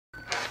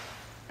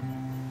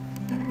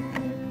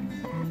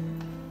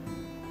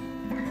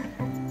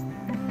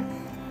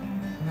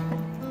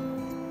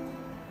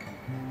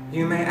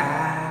You may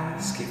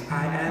ask if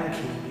I am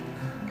keen.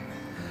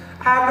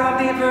 I've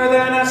gone deeper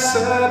than a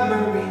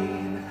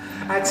submarine.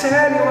 I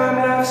tell you I'm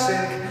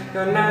lovesick,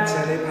 you're not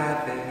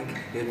telepathic.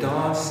 You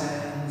don't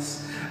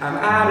sense I'm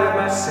out of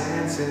my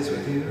senses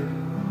with you.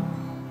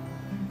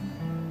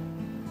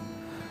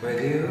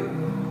 With you.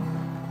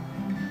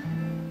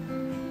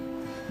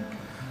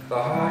 The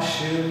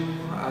horseshoe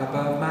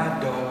above my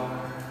door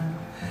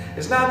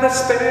is not the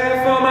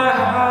spare for my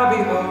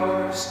hobby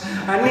horse.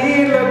 I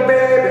need love,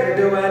 baby,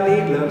 do I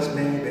need love's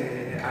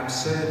maybe? I'm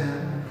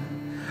certain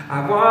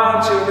I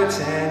want your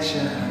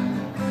attention,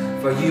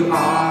 for you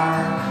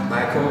are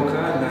my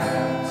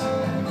coconut.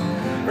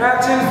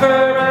 Wrapped in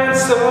fur and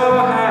so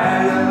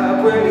high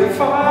up, will you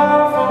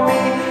fall for me?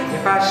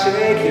 If I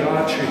shake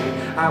your tree,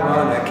 I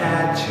wanna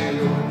catch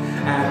you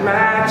and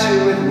match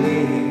you with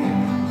me.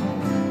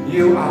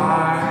 You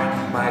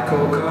are my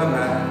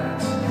coconut,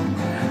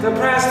 the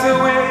price to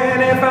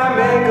win if I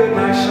make good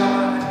my shot.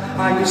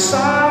 Are you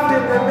soft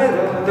in the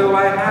middle, though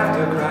I have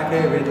to crack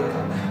a riddle?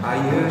 Are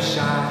you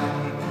shy?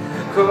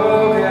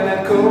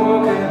 Coconut,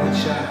 coconut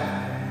shy.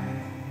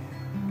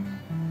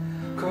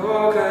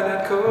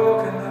 Coconut,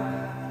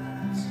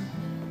 coconut.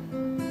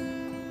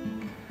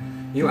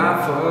 You are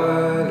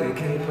fully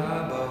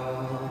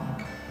capable,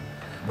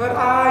 but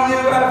are you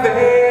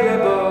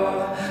available?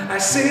 I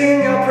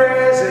sing your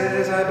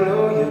praises, I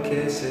blow you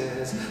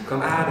kisses.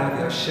 Come out of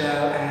your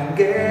shell and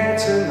get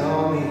to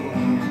know me,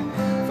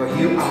 for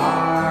you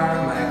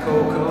are my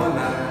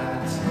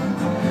coconut.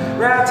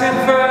 Wrapped in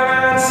fur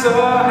and so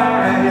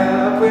high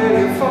up, will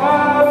you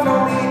fall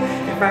for me?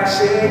 If I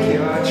shake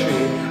your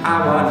tree,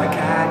 I wanna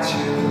catch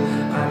you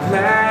and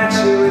match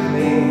you with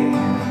me.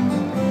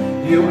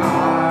 You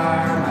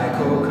are my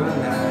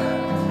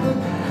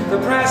coconut, the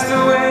price to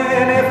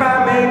win if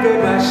I make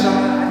good my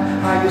shot.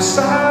 Are you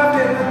soft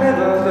in the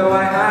middle, though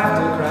I have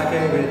to crack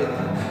a riddle?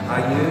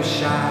 Are you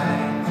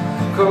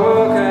shy?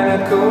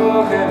 Coconut,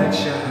 coconut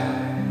shy.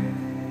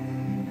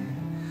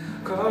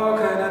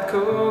 Coconut,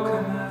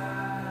 coconut.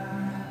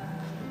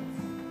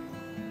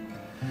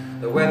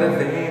 The weather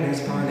vane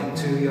is pointing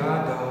to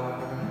your door.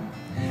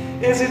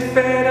 Is it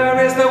fate or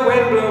is the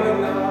wind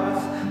blowing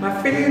north?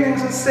 My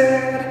feelings are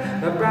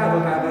sad, the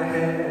bridle by the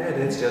head.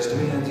 It's just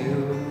me and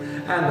you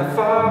and the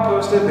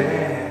four-poster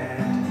band.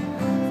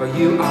 For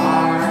you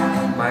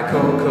are my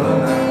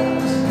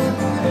coconut,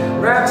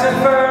 wrapped in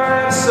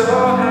fur and so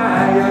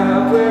high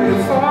up, will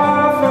you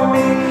fall for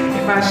me?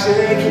 If I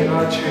shake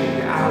your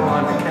tree, I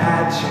wanna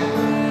catch you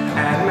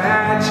and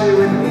match you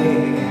with me.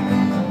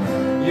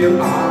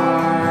 You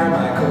are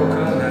my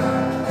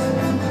coconut,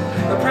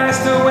 the price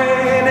to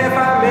win if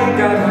I make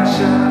out my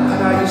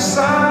shot. Are you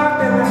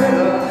soft in the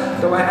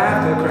middle, though I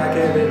have to crack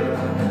a riddle?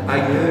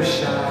 Are you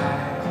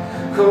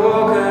shy?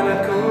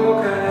 Coconut,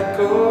 coconut,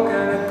 coconut.